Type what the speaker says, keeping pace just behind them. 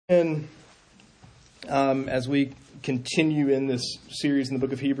And as we continue in this series in the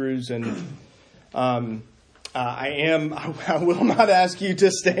book of Hebrews, and I will not ask you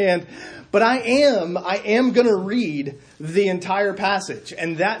to stand, but I am going to read the entire passage,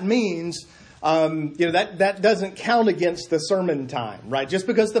 and that means that doesn't count against the sermon time, right? Just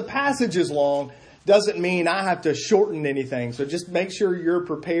because the passage is long doesn't mean I have to shorten anything. So just make sure you're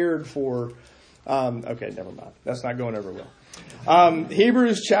prepared for. Okay, never mind. That's not going over well.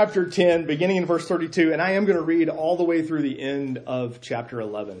 Hebrews chapter 10, beginning in verse 32, and I am going to read all the way through the end of chapter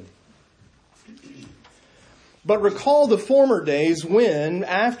 11. But recall the former days when,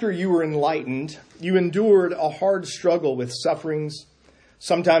 after you were enlightened, you endured a hard struggle with sufferings,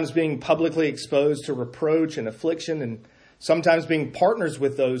 sometimes being publicly exposed to reproach and affliction, and sometimes being partners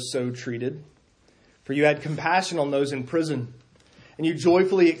with those so treated. For you had compassion on those in prison, and you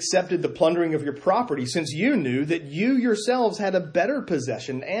joyfully accepted the plundering of your property, since you knew that you yourselves had a better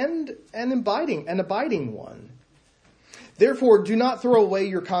possession and an abiding one. Therefore, do not throw away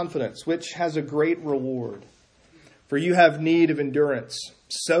your confidence, which has a great reward. For you have need of endurance,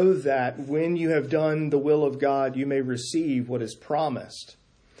 so that when you have done the will of God, you may receive what is promised.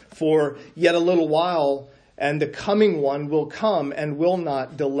 For yet a little while, and the coming one will come and will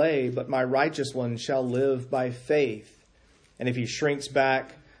not delay, but my righteous one shall live by faith. And if he shrinks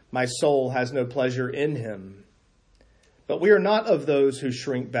back, my soul has no pleasure in him. But we are not of those who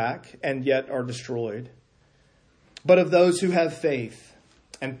shrink back and yet are destroyed, but of those who have faith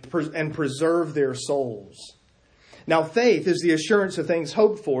and preserve their souls. Now faith is the assurance of things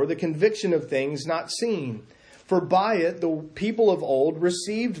hoped for, the conviction of things not seen. For by it the people of old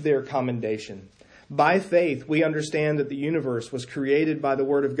received their commendation. By faith we understand that the universe was created by the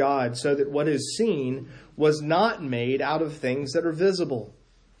word of God, so that what is seen was not made out of things that are visible.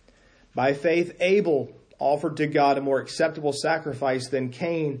 By faith Abel offered to God a more acceptable sacrifice than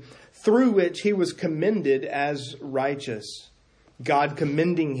Cain, through which he was commended as righteous, God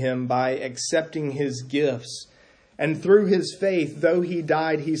commending him by accepting his gifts. And through his faith, though he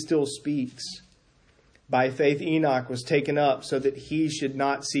died, he still speaks. By faith Enoch was taken up so that he should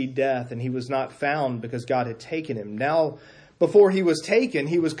not see death, and he was not found because God had taken him. Now, before he was taken,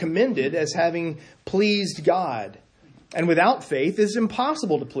 he was commended as having pleased God. And without faith, it is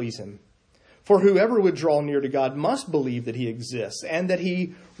impossible to please him. For whoever would draw near to God must believe that he exists, and that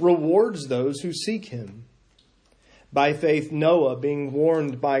he rewards those who seek him. By faith Noah, being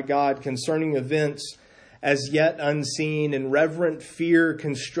warned by God concerning events as yet unseen, in reverent fear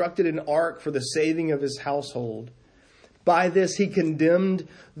constructed an ark for the saving of his household. By this he condemned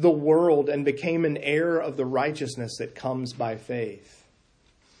the world and became an heir of the righteousness that comes by faith.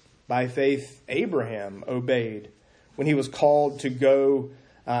 By faith Abraham obeyed when he was called to go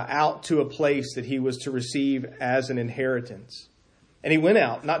out to a place that he was to receive as an inheritance. And he went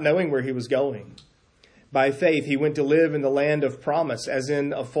out, not knowing where he was going. By faith, he went to live in the land of promise, as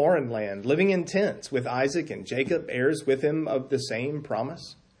in a foreign land, living in tents with Isaac and Jacob, heirs with him of the same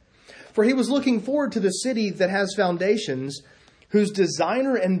promise. For he was looking forward to the city that has foundations, whose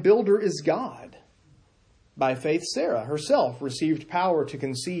designer and builder is God. By faith, Sarah herself received power to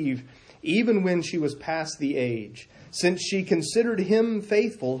conceive, even when she was past the age, since she considered him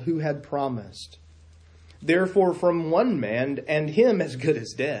faithful who had promised. Therefore, from one man, and him as good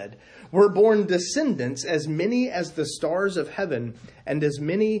as dead, were born descendants as many as the stars of heaven, and as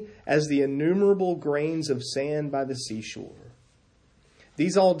many as the innumerable grains of sand by the seashore.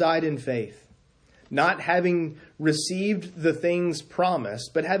 These all died in faith, not having received the things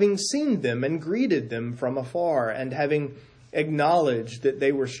promised, but having seen them and greeted them from afar, and having acknowledged that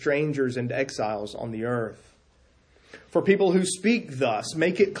they were strangers and exiles on the earth. For people who speak thus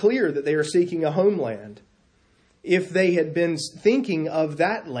make it clear that they are seeking a homeland. If they had been thinking of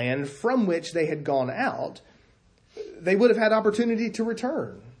that land from which they had gone out, they would have had opportunity to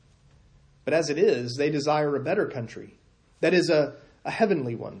return. But as it is, they desire a better country, that is a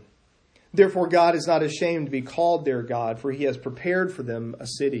heavenly one. Therefore, God is not ashamed to be called their God, for he has prepared for them a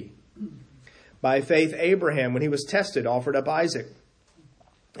city. By faith, Abraham, when he was tested, offered up Isaac.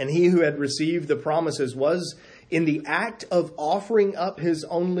 And he who had received the promises was in the act of offering up his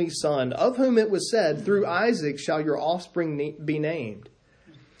only son, of whom it was said, through Isaac shall your offspring be named.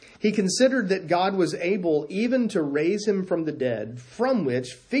 He considered that God was able even to raise him from the dead, from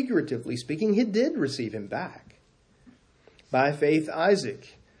which, figuratively speaking, he did receive him back. By faith,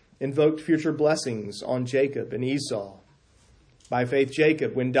 Isaac invoked future blessings on Jacob and Esau. By faith,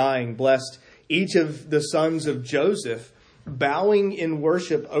 Jacob, when dying, blessed each of the sons of Joseph, bowing in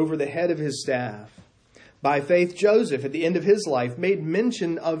worship over the head of his staff. By faith, Joseph, at the end of his life, made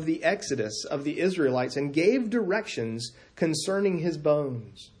mention of the exodus of the Israelites and gave directions concerning his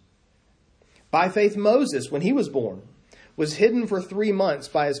bones. By faith, Moses, when he was born, was hidden for 3 months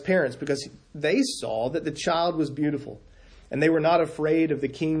by his parents because they saw that the child was beautiful, and they were not afraid of the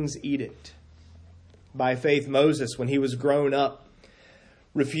king's edict. By faith, Moses, when he was grown up,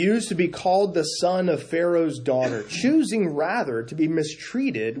 refused to be called the son of Pharaoh's daughter, choosing rather to be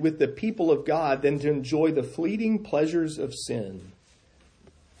mistreated with the people of God than to enjoy the fleeting pleasures of sin.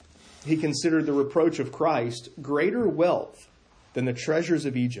 He considered the reproach of Christ greater wealth than the treasures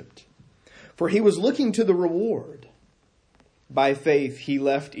of Egypt, for he was looking to the reward. By faith he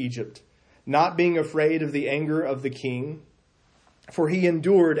left Egypt, not being afraid of the anger of the king, for he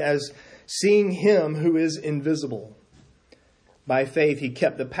endured as seeing him who is invisible. By faith he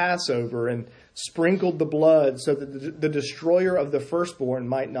kept the Passover and sprinkled the blood so that the destroyer of the firstborn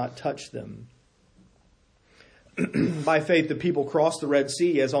might not touch them. By faith the people crossed the Red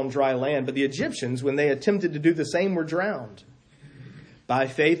Sea as on dry land, but the Egyptians, when they attempted to do the same, were drowned. By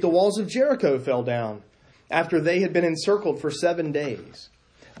faith the walls of Jericho fell down after they had been encircled for 7 days.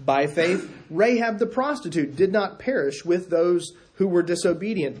 By faith Rahab the prostitute did not perish with those who were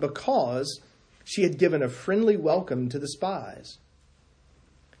disobedient, because she had given a friendly welcome to the spies.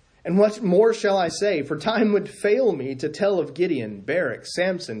 And what more shall I say? For time would fail me to tell of Gideon, Barak,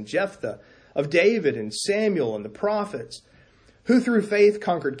 Samson, Jephthah, of David and Samuel and the prophets, who through faith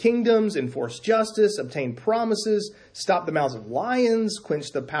conquered kingdoms, enforced justice, obtained promises, stopped the mouths of lions,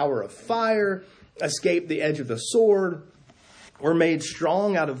 quenched the power of fire, escaped the edge of the sword, were made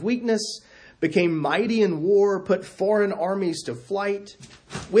strong out of weakness, became mighty in war, put foreign armies to flight.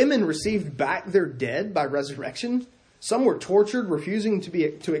 Women received back their dead by resurrection. Some were tortured, refusing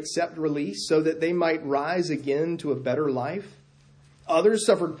to accept release so that they might rise again to a better life. Others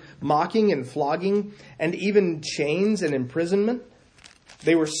suffered mocking and flogging, and even chains and imprisonment.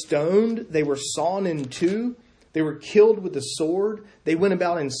 They were stoned. They were sawn in two. They were killed with the sword. They went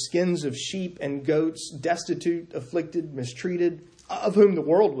about in skins of sheep and goats, destitute, afflicted, mistreated, of whom the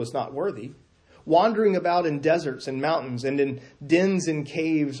world was not worthy, wandering about in deserts and mountains and in dens and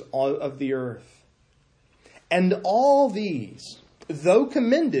caves of the earth. And all these, though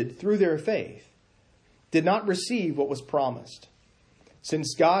commended through their faith, did not receive what was promised,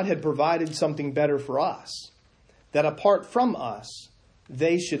 since God had provided something better for us, that apart from us,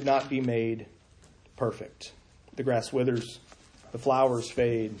 they should not be made perfect. The grass withers, the flowers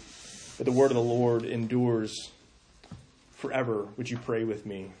fade, but the word of the Lord endures forever. Would you pray with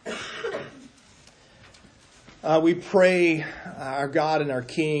me? We pray, our God and our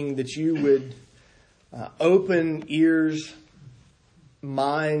King, that you would open ears,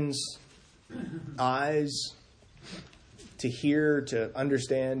 minds, eyes, to hear, to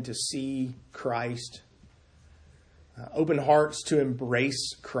understand, to see Christ. Open hearts to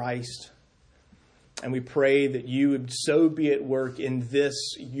embrace Christ. And we pray that you would so be at work in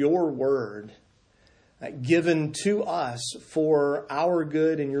this, your word, given to us for our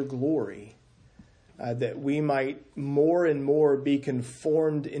good and your glory, that we might more and more be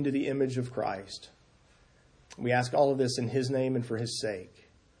conformed into the image of Christ. We ask all of this in his name and for his sake.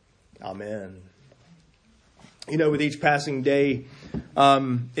 Amen. You know, with each passing day,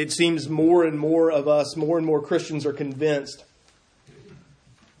 it seems more and more of us, more and more Christians are convinced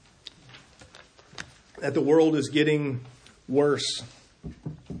that the world is getting worse.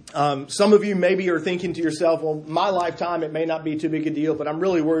 Some of you maybe are thinking to yourself, well, my lifetime, it may not be too big a deal, but I'm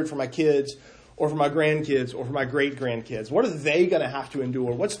really worried for my kids or for my grandkids or for my great-grandkids. What are they going to have to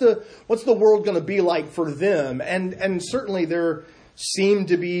endure? What's the world going to be like for them? And certainly there seem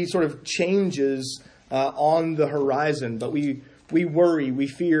to be sort of changes on the horizon, but we worry, we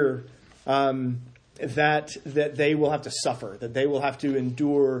fear that they will have to suffer, that they will have to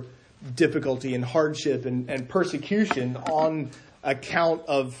endure difficulty and hardship and persecution on account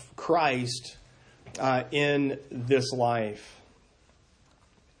of Christ in this life.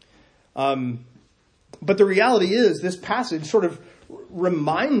 But the reality is, this passage sort of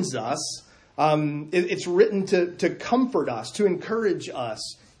reminds us, it's written to comfort us, to encourage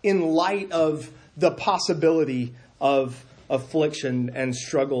us in light of the possibility of affliction and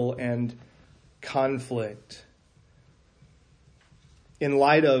struggle and conflict. In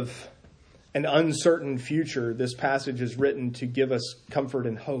light of an uncertain future, this passage is written to give us comfort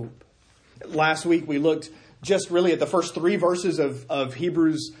and hope. Last week we looked just really at the first 3 verses of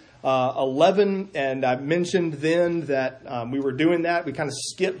Hebrews 11, and I mentioned then that we were doing that. We kind of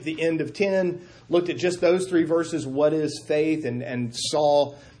skipped the end of 10, looked at just those 3 verses, what is faith, and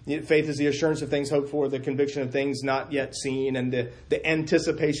saw faith is the assurance of things hoped for, the conviction of things not yet seen, and the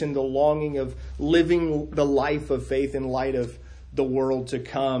anticipation, the longing of living the life of faith in light of the world to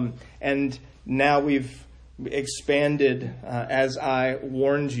come. And now we've expanded, as I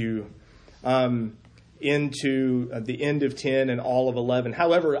warned you, into the end of 10 and all of 11.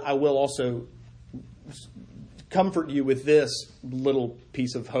 However, I will also comfort you with this little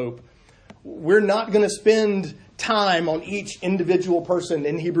piece of hope. We're not going to spend time on each individual person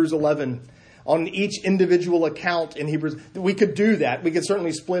in Hebrews 11, on each individual account in Hebrews. We could do that. We could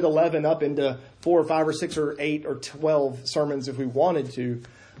certainly split 11 up into 4 or 5 or 6 or 8 or 12 sermons if we wanted to.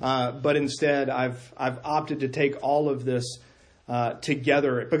 But instead, I've opted to take all of this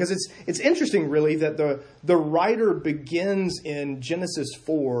together, because it's interesting, really, that the writer begins in Genesis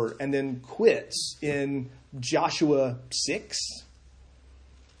 4 and then quits in Joshua 6.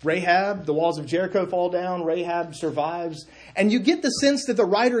 Rahab, the walls of Jericho fall down. Rahab survives. And you get the sense that the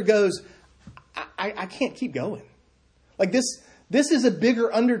writer goes, I can't keep going. Like this is a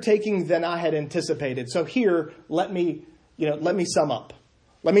bigger undertaking than I had anticipated. So here, let me sum up.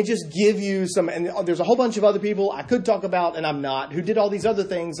 Let me just give you some, and there's a whole bunch of other people I could talk about and I'm not, who did all these other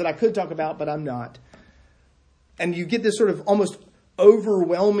things that I could talk about, but I'm not. And you get this sort of almost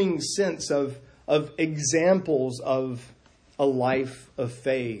overwhelming sense of examples of a life of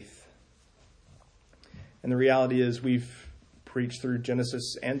faith. And the reality is we've preached through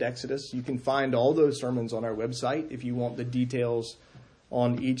Genesis and Exodus. You can find all those sermons on our website if you want the details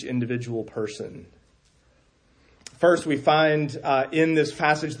on each individual person. First, we find in this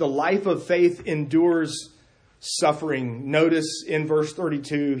passage, the life of faith endures suffering. Notice in verse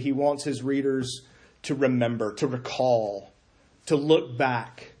 32, he wants his readers to remember, to recall, to look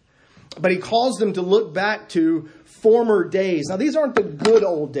back. But he calls them to look back to former days. Now, these aren't the good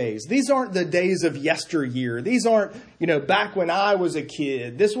old days. These aren't the days of yesteryear. These aren't, back when I was a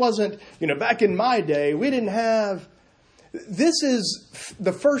kid. This wasn't, back in my day. We didn't have... This is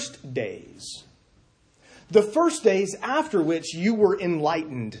the first days. The first days after which you were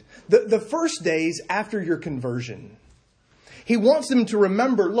enlightened. The first days after your conversion. He wants them to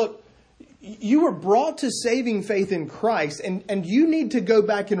remember, look, you were brought to saving faith in Christ, and you need to go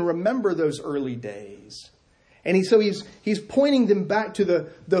back and remember those early days. And he's pointing them back to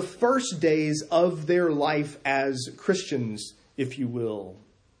the first days of their life as Christians, if you will.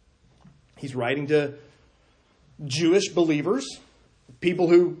 He's writing to Jewish believers, people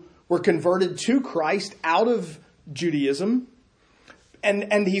who were converted to Christ out of Judaism.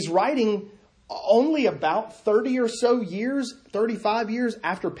 And he's writing only about 30 or so years, 35 years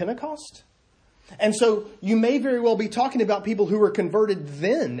after Pentecost. And so you may very well be talking about people who were converted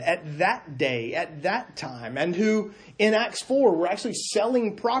then, at that day, at that time, and who in Acts 4 were actually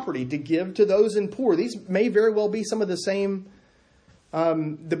selling property to give to those in poor. These may very well be some of the same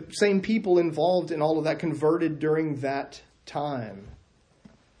people involved in all of that, converted during that time.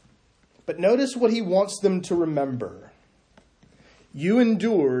 But notice what he wants them to remember. You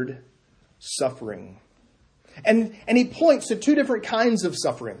endured suffering. And he points to two different kinds of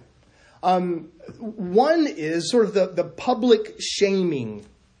suffering. One is sort of the public shaming.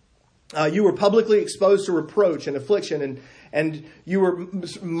 You were publicly exposed to reproach and affliction, and you were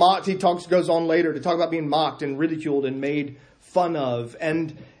mocked. He goes on later to talk about being mocked and ridiculed and made fun of.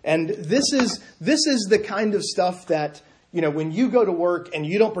 And this is the kind of stuff that, when you go to work and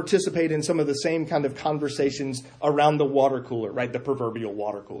you don't participate in some of the same kind of conversations around the water cooler, right? The proverbial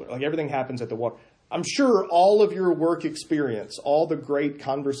water cooler. Like everything happens at the water. I'm sure all of your work experience, all the great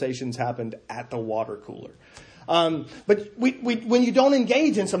conversations happened at the water cooler. But when you don't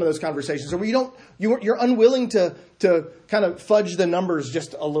engage in some of those conversations, or you're unwilling to kind of fudge the numbers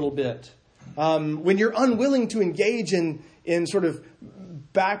just a little bit. When you're unwilling to engage in sort of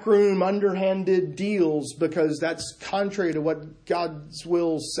backroom, underhanded deals because that's contrary to what God's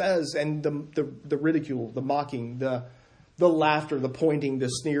will says, and the ridicule, the mocking, the laughter, the pointing, the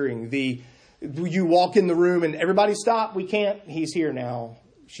sneering, you walk in the room and everybody stop. We can't. He's here now.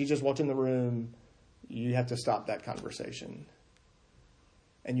 She just walked in the room. You have to stop that conversation.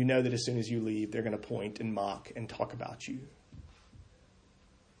 And you know that as soon as you leave, they're going to point and mock and talk about you.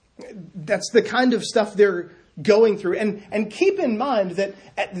 That's the kind of stuff they're going through. And keep in mind that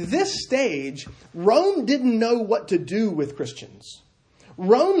at this stage, Rome didn't know what to do with Christians.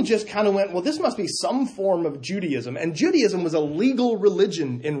 Rome just kind of went, well, this must be some form of Judaism. And Judaism was a legal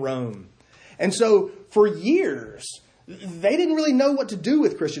religion in Rome. And so for years, they didn't really know what to do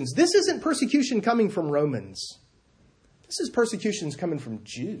with Christians. This isn't persecution coming from Romans. This is persecutions coming from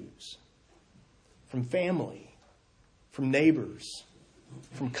Jews, from family, from neighbors,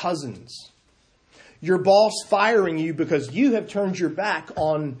 from cousins. Your boss firing you because you have turned your back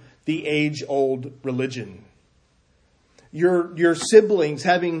on the age-old religion. Your siblings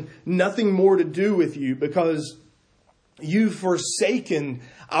having nothing more to do with you because you've forsaken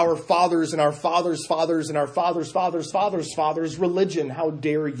our fathers and our fathers' fathers and our fathers' fathers' fathers' fathers' religion. How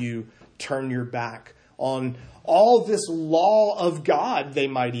dare you turn your back on all this law of God, they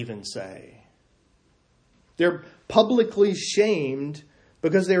might even say. They're publicly shamed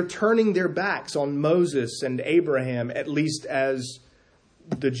because they're turning their backs on Moses and Abraham, at least as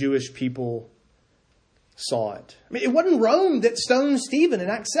the Jewish people saw it. I mean, it wasn't Rome that stoned Stephen in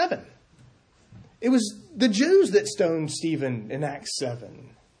Acts 7. It was the Jews that stoned Stephen in Acts 7.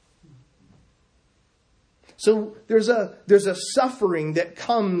 So there's a suffering that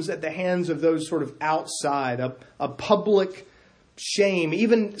comes at the hands of those sort of outside, a public shame,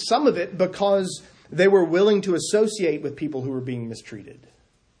 even some of it because they were willing to associate with people who were being mistreated.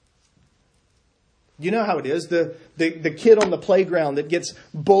 You know how it is. The kid on the playground that gets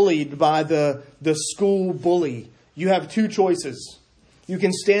bullied by the school bully. You have two choices. You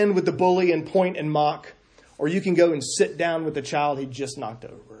can stand with the bully and point and mock, or you can go and sit down with the child he just knocked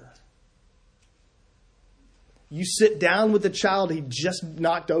over. You sit down with the child he just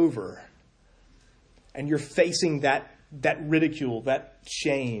knocked over, and you're facing that ridicule, that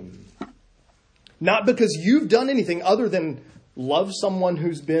shame. Not because you've done anything other than love someone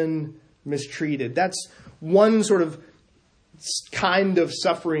who's been mistreated. That's one sort of kind of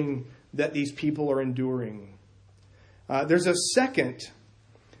suffering that these people are enduring. There's a second,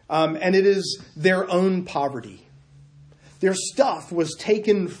 and it is their own poverty. Their stuff was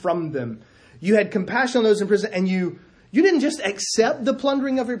taken from them. You had compassion on those in prison, and you didn't just accept the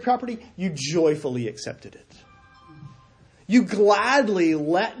plundering of your property, you joyfully accepted it. You gladly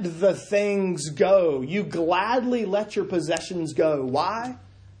let the things go. You gladly let your possessions go. Why?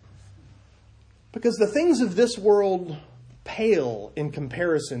 Because the things of this world pale in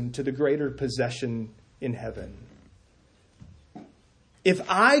comparison to the greater possession in heaven. If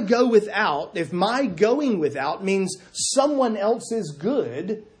I go without, if my going without means someone else is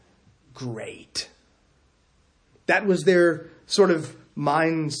good, great. That was their sort of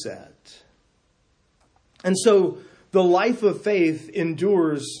mindset. And so the life of faith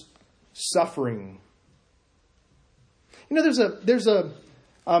endures suffering. You know, there's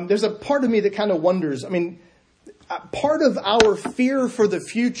a part of me that kind of wonders. I mean, part of our fear for the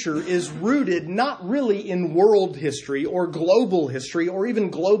future is rooted not really in world history or global history or even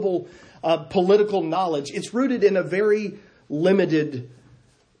global political knowledge. It's rooted in a very limited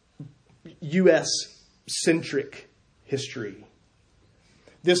U.S.-centric history.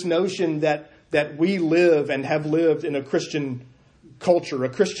 This notion that we live and have lived in a Christian culture, a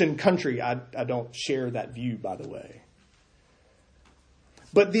Christian country. I don't share that view, by the way.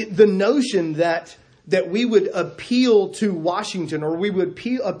 But the notion that we would appeal to Washington or we would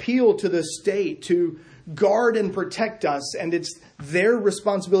appeal to the state to guard and protect us, and it's their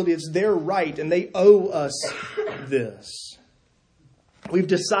responsibility, it's their right, and they owe us this. We've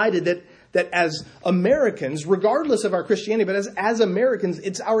decided that as Americans, regardless of our Christianity, but as Americans,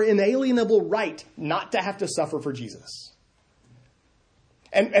 it's our inalienable right not to have to suffer for Jesus.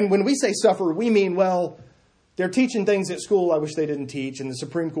 And when we say suffer, we mean, well, they're teaching things at school I wish they didn't teach, and the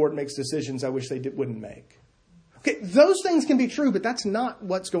Supreme Court makes decisions I wish they wouldn't make. Okay, those things can be true, but that's not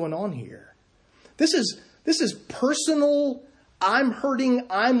what's going on here. This is personal. I'm hurting,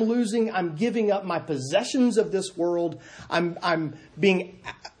 I'm losing, I'm giving up my possessions of this world. I'm being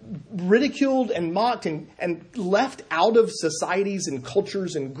ridiculed and mocked and left out of societies and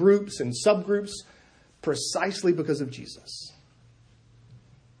cultures and groups and subgroups precisely because of Jesus.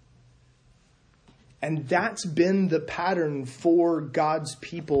 And that's been the pattern for God's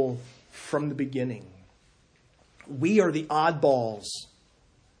people from the beginning. We are the oddballs,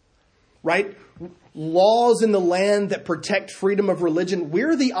 right? Laws in the land that protect freedom of religion.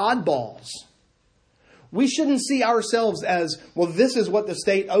 We're the oddballs. We shouldn't see ourselves as, well, this is what the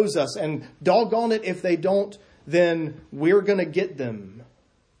state owes us, and doggone it, if they don't, then we're going to get them.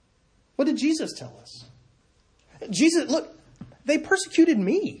 What did Jesus tell us? Jesus, look, they persecuted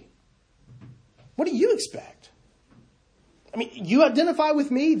me. What do you expect? I mean, you identify with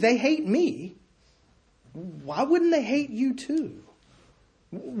me, they hate me. Why wouldn't they hate you too?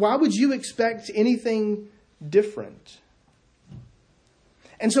 Why would you expect anything different?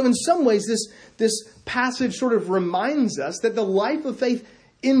 And so in some ways, this passage sort of reminds us that the life of faith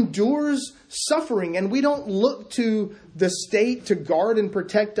endures suffering, and we don't look to the state to guard and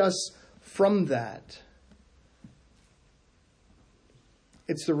protect us from that.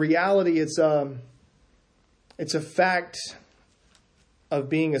 It's the reality, it's a fact of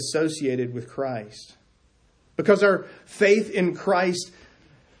being associated with Christ. Because our faith in Christ,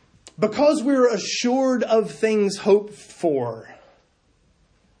 because we're assured of things hoped for,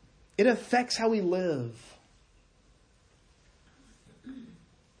 it affects how we live.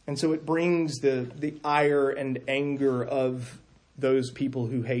 And so it brings the ire and anger of those people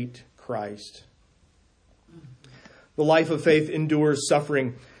who hate Christ. Christ. The life of faith endures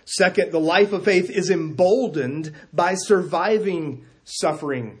suffering. Second, the life of faith is emboldened by surviving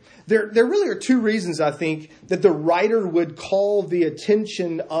suffering. There really are two reasons, I think, that the writer would call the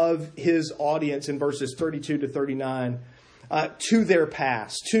attention of his audience in verses 32 to 39 to their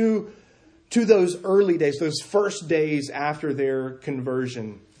past, to those early days, those first days after their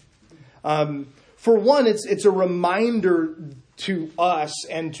conversion. For one, it's a reminder to us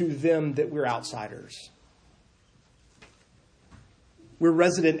and to them that we're outsiders. We're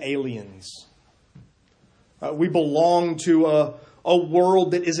resident aliens. We belong to a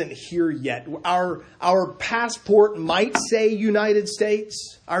world that isn't here yet. Our passport might say United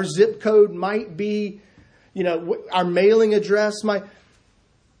States. Our zip code might be, our mailing address might.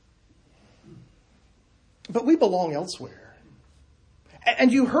 But we belong elsewhere.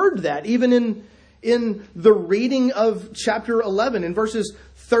 And you heard that even in the reading of chapter 11, in verses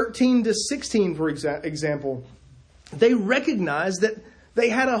 13 to 16, for example. They recognized that they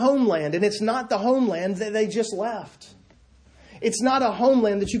had a homeland, and it's not the homeland that they just left. It's not a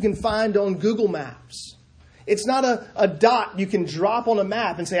homeland that you can find on Google Maps. It's not a dot you can drop on a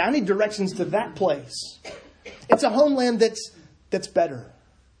map and say, I need directions to that place. It's a homeland that's better,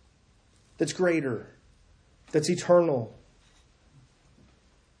 that's greater, that's eternal.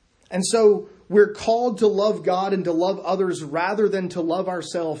 And so we're called to love God and to love others rather than to love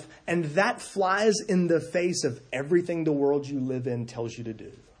ourselves. And that flies in the face of everything the world you live in tells you to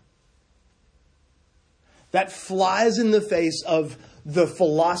do. That flies in the face of the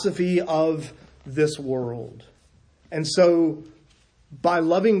philosophy of this world. And so by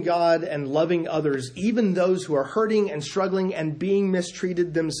loving God and loving others, even those who are hurting and struggling and being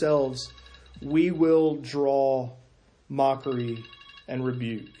mistreated themselves, we will draw mockery and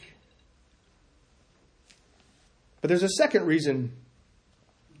rebuke. But there's a second reason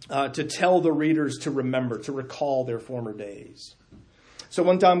to tell the readers to remember, to recall their former days. So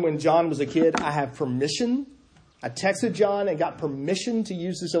one time when John was a kid, I have permission. I texted John and got permission to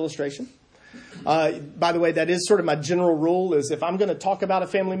use this illustration. By the way, that is sort of my general rule, is if I'm going to talk about a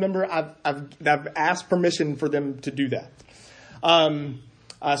family member, I've asked permission for them to do that.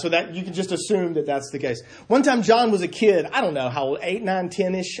 So that you can just assume that that's the case. One time John was a kid, I don't know how old, 8, 9,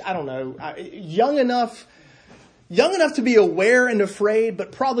 10-ish, I don't know, young enough to be aware and afraid,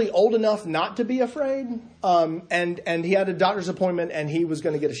 but probably old enough not to be afraid. And he had a doctor's appointment and he was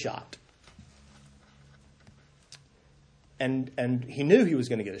going to get a shot. And he knew he was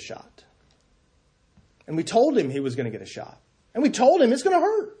going to get a shot. And we told him he was going to get a shot. And we told him it's going to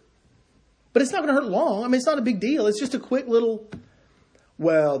hurt. But it's not going to hurt long. I mean, it's not a big deal. It's just a quick little...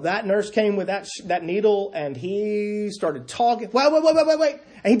 Well, that nurse came with that needle and he started talking. Wait.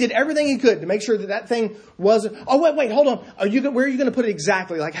 And he did everything he could to make sure that thing wasn't... Oh, wait, hold on. Where are you going to put it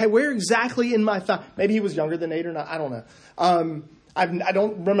exactly? Like, hey, where exactly in my thigh? Maybe he was younger than 8 or 9. I don't know. I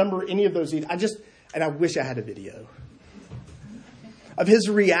don't remember any of those either. And I wish I had a video of his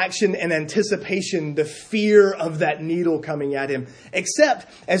reaction and anticipation, the fear of that needle coming at him. Except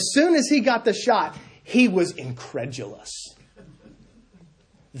as soon as he got the shot, he was incredulous.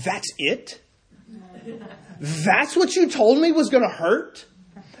 That's it? That's what you told me was going to hurt?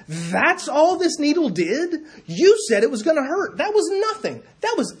 That's all this needle did? You said it was going to hurt. That was nothing.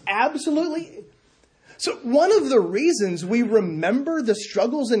 That was absolutely... So one of the reasons we remember the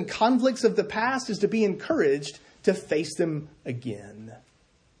struggles and conflicts of the past is to be encouraged to face them again.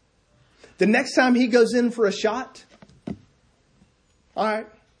 The next time he goes in for a shot, all right,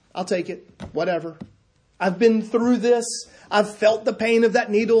 I'll take it. Whatever. I've been through this. I've felt the pain of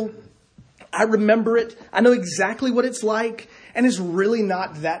that needle. I remember it. I know exactly what it's like. And it's really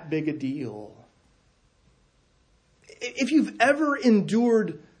not that big a deal. If you've ever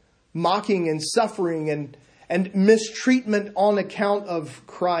endured mocking and suffering and mistreatment on account of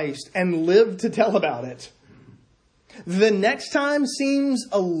Christ and lived to tell about it, the next time seems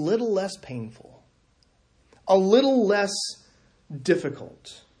a little less painful, a little less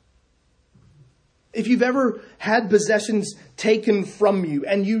difficult. If you've ever had possessions taken from you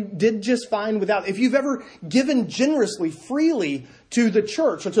and you did just fine without, if you've ever given generously, freely to the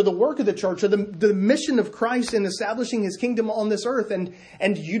church or to the work of the church or the mission of Christ in establishing his kingdom on this earth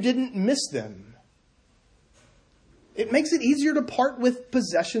and you didn't miss them, it makes it easier to part with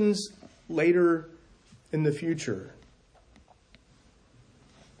possessions later in the future.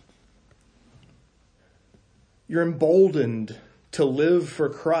 You're emboldened to live for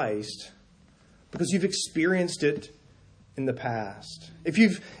Christ because you've experienced it in the past. If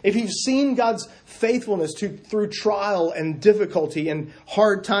you've seen God's faithfulness through trial and difficulty and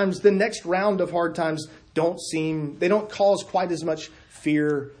hard times, the next round of hard times don't cause quite as much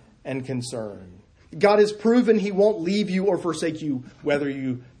fear and concern. God has proven he won't leave you or forsake you, whether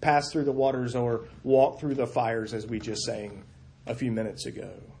you pass through the waters or walk through the fires, as we just sang a few minutes ago.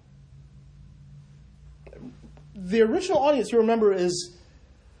 The original audience, you remember, is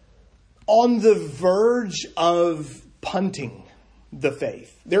on the verge of punting the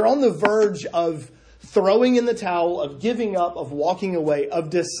faith. They're on the verge of throwing in the towel, of giving up, of walking away, of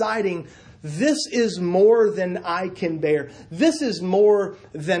deciding this is more than I can bear. This is more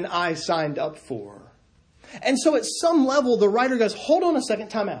than I signed up for. And so at some level, the writer goes, hold on a second,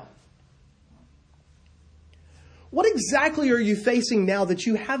 time out. What exactly are you facing now that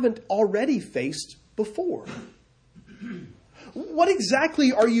you haven't already faced before? What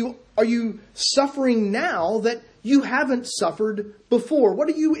exactly are you suffering now that you haven't suffered before? What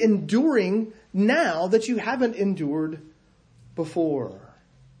are you enduring now that you haven't endured before?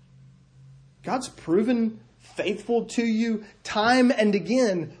 God's proven faithful to you time and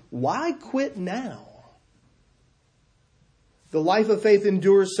again. Why quit now? The life of faith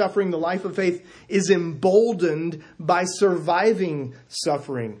endures suffering. The life of faith is emboldened by surviving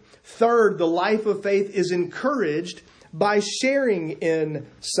suffering. Third, the life of faith is encouraged by sharing in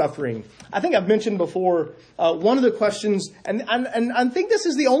suffering. I think I've mentioned before, one of the questions, and I think this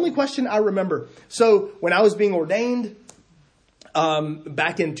is the only question I remember. So when I was being ordained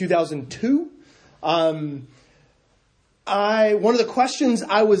back in 2002, one of the questions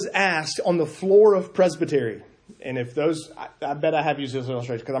I was asked on the floor of Presbytery, and if those, I bet I have used this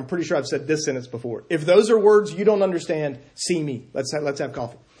illustration because I'm pretty sure I've said this sentence before. If those are words you don't understand, see me. Let's have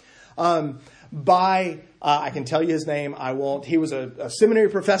coffee. I can tell you his name. I won't. He was a seminary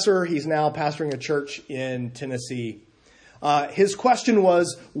professor. He's now pastoring a church in Tennessee. His question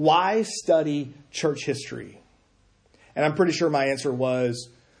was, why study church history? And I'm pretty sure my answer was,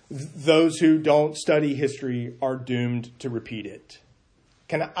 those who don't study history are doomed to repeat it.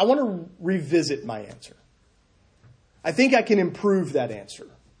 I want to revisit my answer. I think I can improve that answer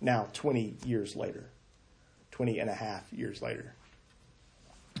now, 20 years later, 20 and a half years later.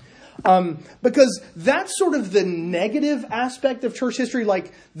 Because that's sort of the negative aspect of church history.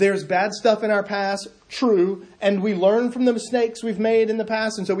 Like, there's bad stuff in our past, true, and we learn from the mistakes we've made in the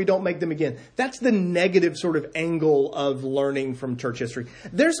past, and so we don't make them again. That's the negative sort of angle of learning from church history.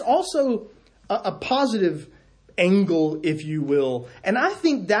 There's also a positive angle, if you will, and I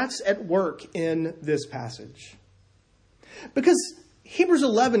think that's at work in this passage. Because Hebrews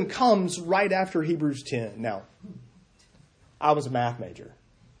 11 comes right after Hebrews 10. Now, I was a math major.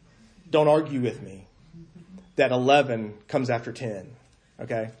 Don't argue with me that 11 comes after 10,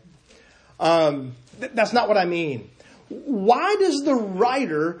 okay? That's not what I mean. Why does the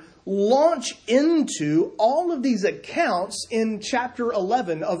writer launch into all of these accounts in chapter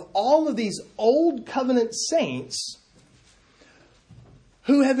 11 of all of these old covenant saints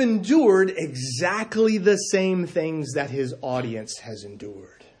who have endured exactly the same things that his audience has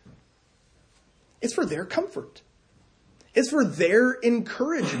endured? It's for their comfort. It's for their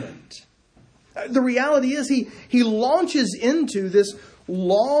encouragement. The reality is he launches into this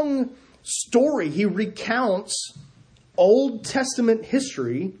long story. He recounts Old Testament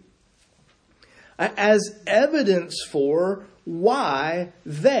history as evidence for why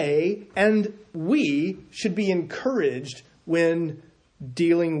they and we should be encouraged when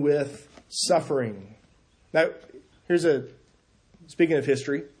dealing with suffering. Now, speaking of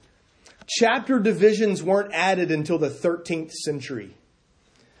history, chapter divisions weren't added until the 13th century.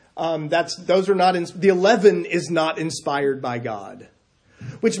 The 11 is not inspired by God,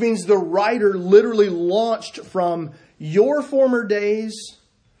 which means the writer literally launched from your former days,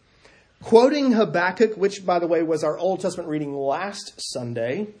 quoting Habakkuk, which, by the way, was our Old Testament reading last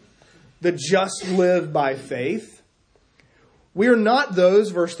Sunday. The just live by faith. We are not those,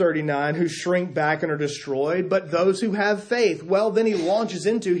 verse 39, who shrink back and are destroyed, but those who have faith. Well, then he launches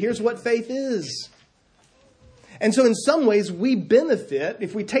into, here's what faith is. And so in some ways, we benefit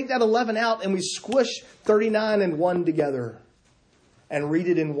if we take that 11 out and we squish 39 and 1 together and read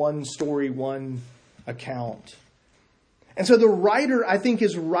it in one story, one account. And so the writer, I think,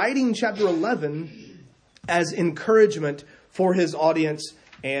 is writing chapter 11 as encouragement for his audience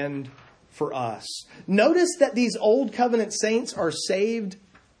and for us. Notice that these old covenant saints are saved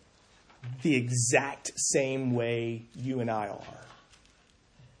the exact same way you and I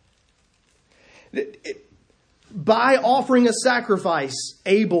are. By offering a sacrifice,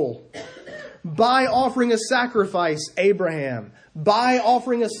 Abel. By offering a sacrifice, Abraham. By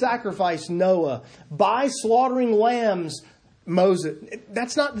offering a sacrifice, Noah. By slaughtering lambs, Moses.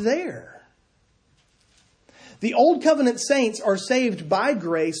 That's not there. The Old Covenant saints are saved by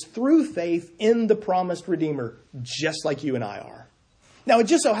grace through faith in the promised Redeemer, just like you and I are. Now, it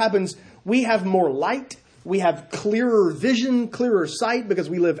just so happens we have more light, we have clearer vision, clearer sight, because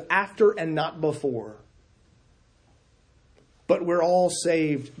we live after and not before. But we're all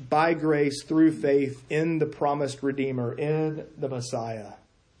saved by grace through faith in the promised Redeemer, in the Messiah.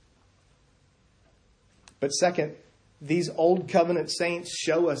 But second, these Old Covenant saints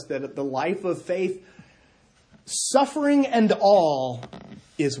show us that the life of faith, suffering and all,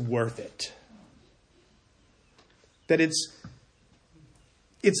 is worth it. That it's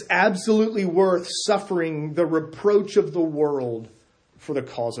absolutely worth suffering the reproach of the world for the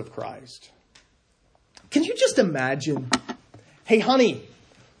cause of Christ. Can you just imagine? Hey, honey,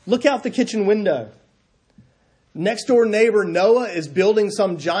 look out the kitchen window. Next door neighbor Noah is building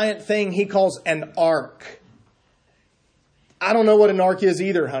some giant thing he calls an ark. I don't know what an ark is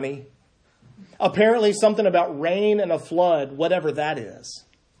either, honey. Apparently something about rain and a flood, whatever that is.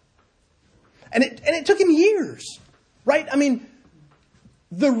 And it took him years, right? I mean,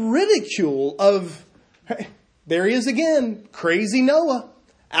 the ridicule of, there he is again, crazy Noah,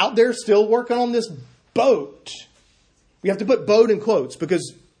 out there still working on this boat. We have to put boat in quotes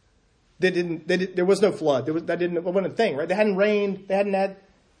because there was no flood. It wasn't a thing, right? They hadn't rained. They hadn't had.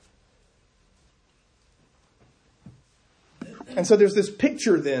 And so there's this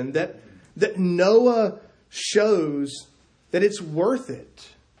picture then that Noah shows that it's worth it.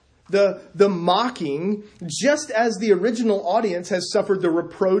 The mocking, just as the original audience has suffered the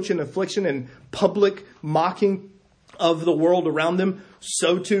reproach and affliction and public mocking of the world around them,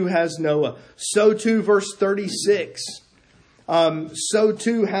 so too has Noah. So too, verse 36. So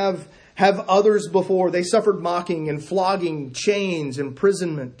too have others before. They suffered mocking and flogging, chains,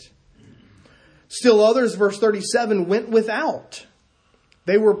 imprisonment. Still others, verse 37, went without.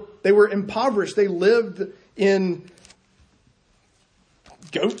 They were impoverished. They lived in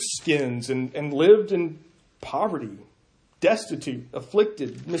goat skins and lived in poverty, destitute,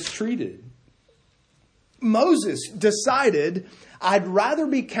 afflicted, mistreated. Moses decided, I'd rather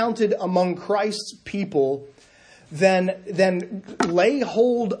be counted among Christ's people than lay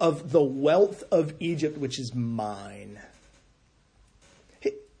hold of the wealth of Egypt, which is mine.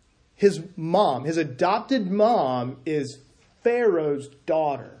 His mom, his adopted mom, is Pharaoh's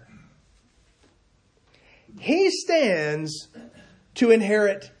daughter. He stands to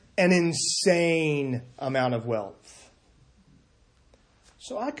inherit an insane amount of wealth.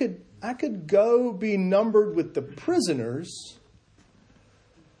 So I could go be numbered with the prisoners,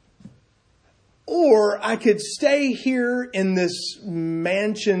 or I could stay here in this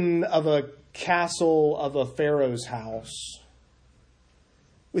mansion of a castle of a Pharaoh's house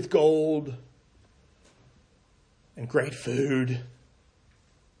with gold and great food,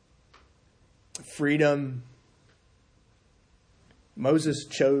 freedom. Moses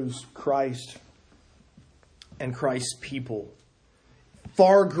chose Christ and Christ's people.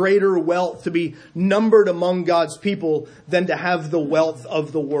 Far greater wealth to be numbered among God's people than to have the wealth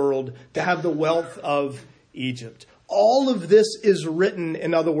of the world, to have the wealth of Egypt. All of this is written,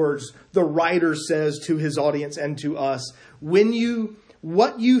 in other words, the writer says to his audience and to us,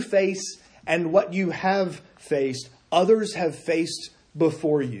 what you face and what you have faced, others have faced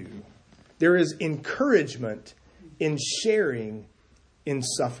before you. There is encouragement in sharing in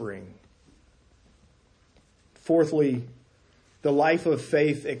suffering. Fourthly, the life of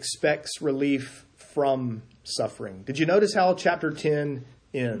faith expects relief from suffering. Did you notice how chapter 10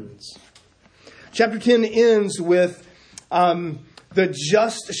 ends? Chapter 10 ends with the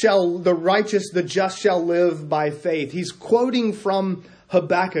just shall live by faith. He's quoting from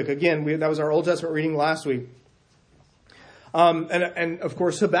Habakkuk. Again, that was our Old Testament reading last week. And of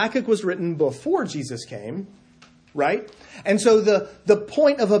course, Habakkuk was written before Jesus came, right? And so the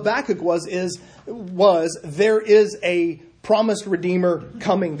point of Habakkuk was there is a promised Redeemer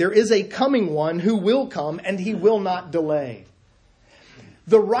coming. There is a coming one who will come, and he will not delay.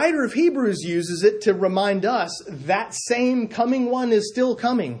 The writer of Hebrews uses it to remind us that same coming one is still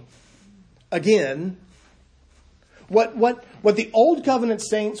coming again. What the Old Covenant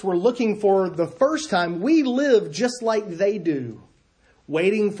saints were looking for the first time, we live just like they do,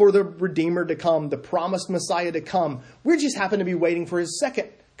 waiting for the Redeemer to come, the promised Messiah to come. We just happen to be waiting for his second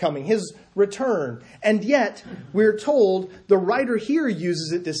coming, his return. And yet, we're told, the writer here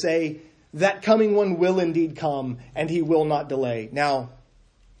uses it to say, that coming one will indeed come, and he will not delay. Now,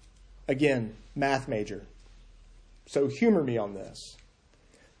 again, math major. So humor me on this.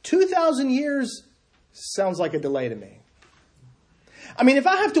 2,000 years sounds like a delay to me. I mean, if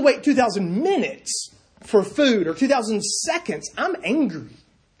I have to wait 2,000 minutes for food or 2,000 seconds, I'm angry,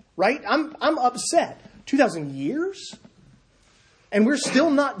 right? I'm upset. 2,000 years? And we're still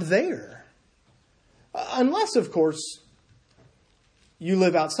not there. Unless, of course, you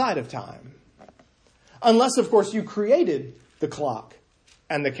live outside of time. Unless, of course, you created the clock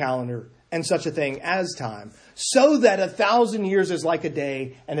and the calendar and such a thing as time, so that 1,000 years is like a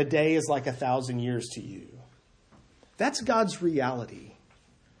day and a day is like 1,000 years to you. That's God's reality.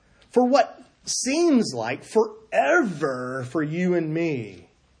 For what seems like forever for you and me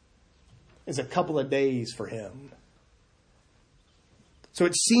is a couple of days for him. So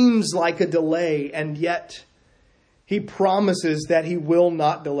it seems like a delay, and yet he promises that he will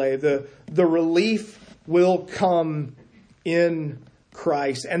not delay. The relief will come in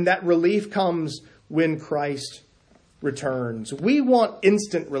Christ, and that relief comes when Christ returns. We want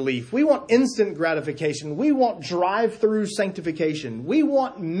instant relief. We want instant gratification. We want drive-through sanctification. We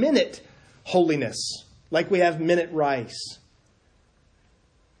want minute holiness, like we have minute rice.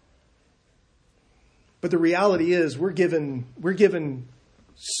 But the reality is we're given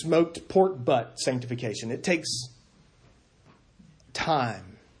smoked pork butt sanctification. It takes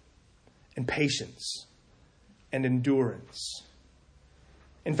time and patience and endurance.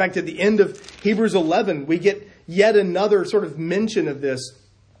 In fact, at the end of Hebrews 11, we get yet another sort of mention of this.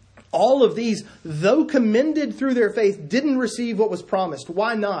 All of these, though commended through their faith, didn't receive what was promised.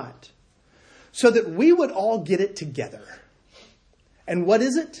 Why not? So that we would all get it together. And what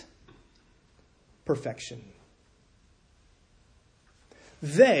is it? Perfection.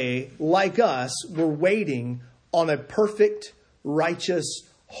 They, like us, were waiting on a perfect, righteous,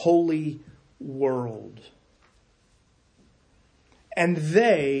 holy world. And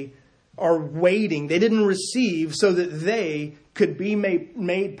they are waiting. They didn't receive so that they could be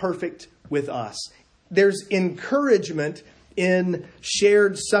made perfect with us. There's encouragement in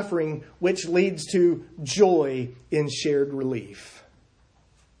shared suffering, which leads to joy in shared relief.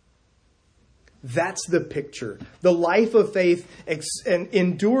 That's the picture. The life of faith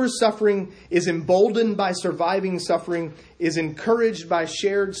endures suffering, is emboldened by surviving suffering, is encouraged by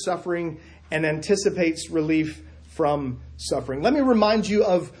shared suffering, and anticipates relief from suffering. Let me remind you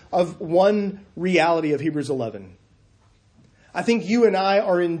of one reality of Hebrews 11. I think you and I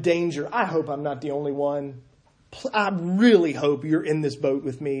are in danger. I hope I'm not the only one. I really hope you're in this boat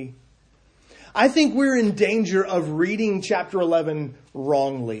with me. I think we're in danger of reading chapter 11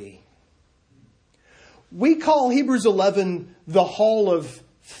 wrongly. We call Hebrews 11 the hall of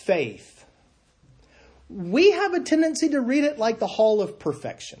faith. We have a tendency to read it like the hall of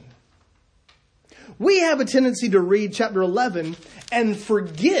perfection. We have a tendency to read chapter 11 and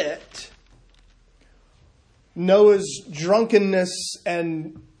forget Noah's drunkenness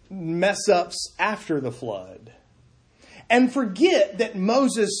and mess ups after the flood. And forget that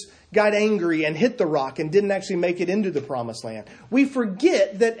Moses got angry and hit the rock and didn't actually make it into the promised land. We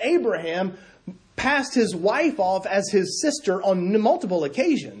forget that Abraham passed his wife off as his sister on multiple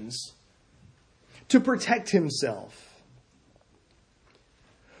occasions to protect himself.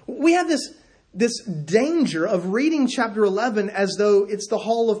 We have this danger of reading chapter 11 as though it's the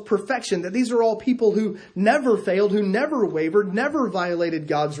hall of perfection, that these are all people who never failed, who never wavered, never violated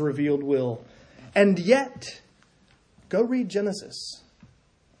God's revealed will. And yet, go read Genesis.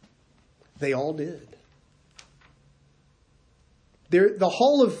 They all did. The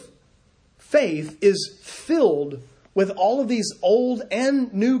hall of faith is filled with all of these old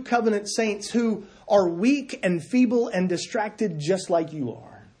and new covenant saints who are weak and feeble and distracted just like you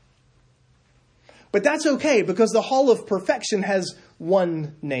are. But that's okay, because the hall of perfection has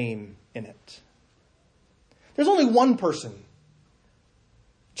one name in it. There's only one person,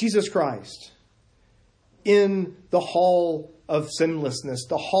 Jesus Christ, in the hall of sinlessness,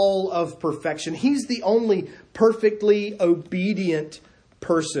 the hall of perfection. He's the only perfectly obedient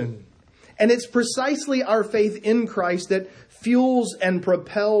person. And it's precisely our faith in Christ that fuels and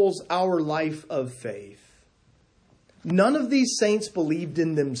propels our life of faith. None of these saints believed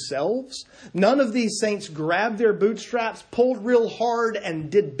in themselves. None of these saints grabbed their bootstraps, pulled real hard,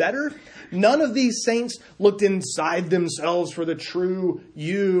 and did better. None of these saints looked inside themselves for the true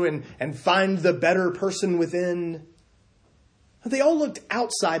you and find the better person within. They all looked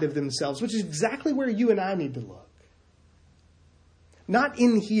outside of themselves, which is exactly where you and I need to look. Not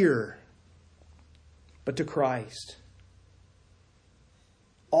in here, but to Christ.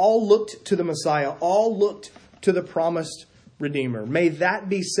 All looked to the Messiah. All looked to the promised Redeemer. May that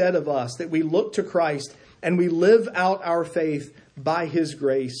be said of us, that we look to Christ and we live out our faith by His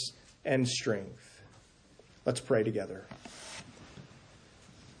grace and strength. Let's pray together.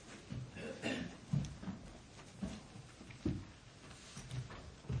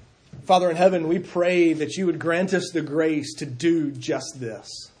 Father in heaven, we pray that you would grant us the grace to do just this.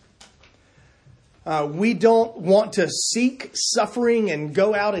 We don't want to seek suffering and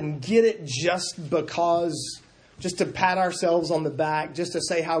go out and get it just because just to pat ourselves on the back, just to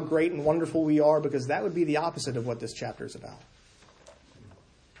say how great and wonderful we are, because that would be the opposite of what this chapter is about.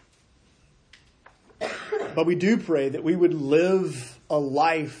 But we do pray that we would live a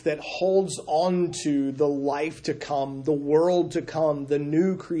life that holds on to the life to come, the world to come, the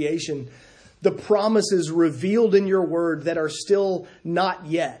new creation, the promises revealed in your word that are still not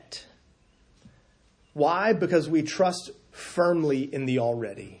yet. Why? Because we trust firmly in the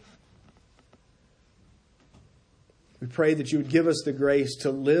already. We pray that you would give us the grace to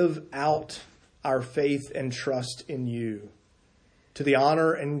live out our faith and trust in you, to the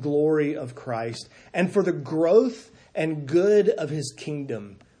honor and glory of Christ, and for the growth and good of his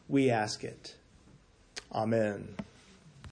kingdom, we ask it. Amen.